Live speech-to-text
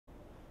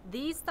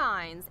These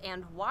signs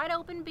and wide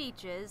open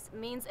beaches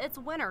means it's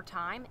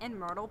wintertime in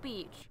Myrtle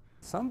Beach.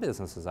 Some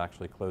businesses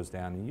actually close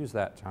down and use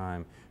that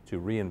time to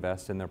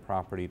reinvest in their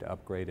property, to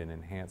upgrade and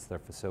enhance their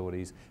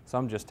facilities.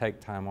 Some just take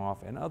time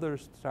off, and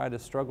others try to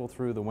struggle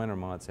through the winter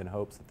months in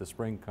hopes that the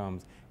spring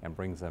comes and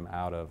brings them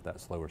out of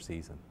that slower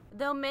season.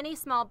 Though many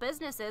small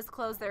businesses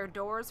close their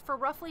doors for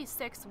roughly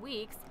 6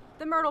 weeks,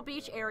 the Myrtle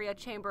Beach Area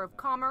Chamber of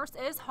Commerce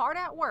is hard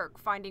at work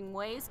finding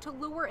ways to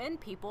lure in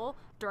people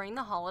during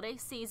the holiday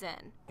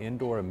season.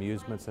 Indoor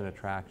amusements and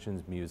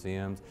attractions,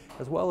 museums,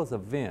 as well as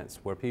events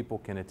where people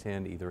can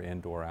attend either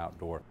indoor or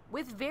outdoor.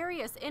 With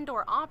various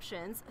indoor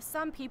options,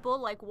 some people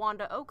like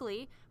Wanda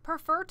Oakley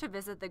prefer to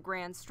visit the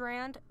Grand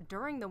Strand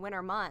during the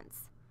winter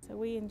months. So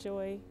we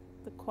enjoy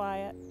the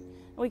quiet.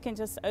 We can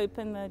just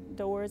open the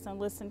doors and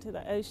listen to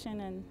the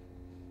ocean, and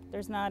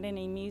there's not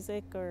any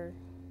music or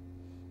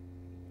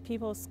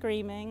people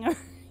screaming,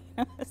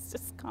 or it's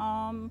just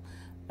calm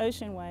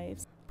ocean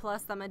waves.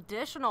 Plus some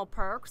additional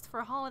perks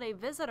for holiday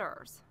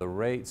visitors. The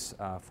rates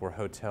for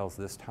hotels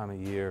this time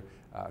of year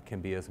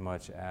can be as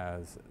much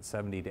as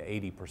 70 to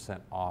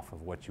 80% off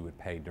of what you would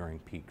pay during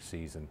peak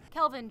season.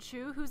 Kelvin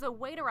Chu, who's a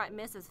waiter at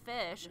Mrs.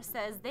 Fish,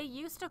 says they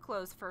used to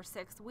close for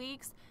 6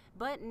 weeks,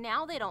 but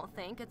now they don't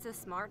think it's a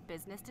smart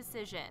business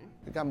decision.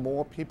 We got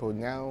more people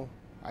now,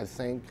 I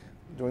think.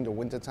 During the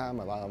winter time,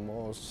 a lot of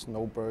more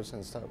snowbirds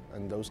and stuff,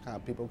 and those kind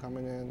of people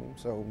coming in.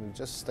 So we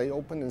just stay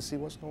open and see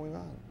what's going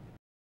on.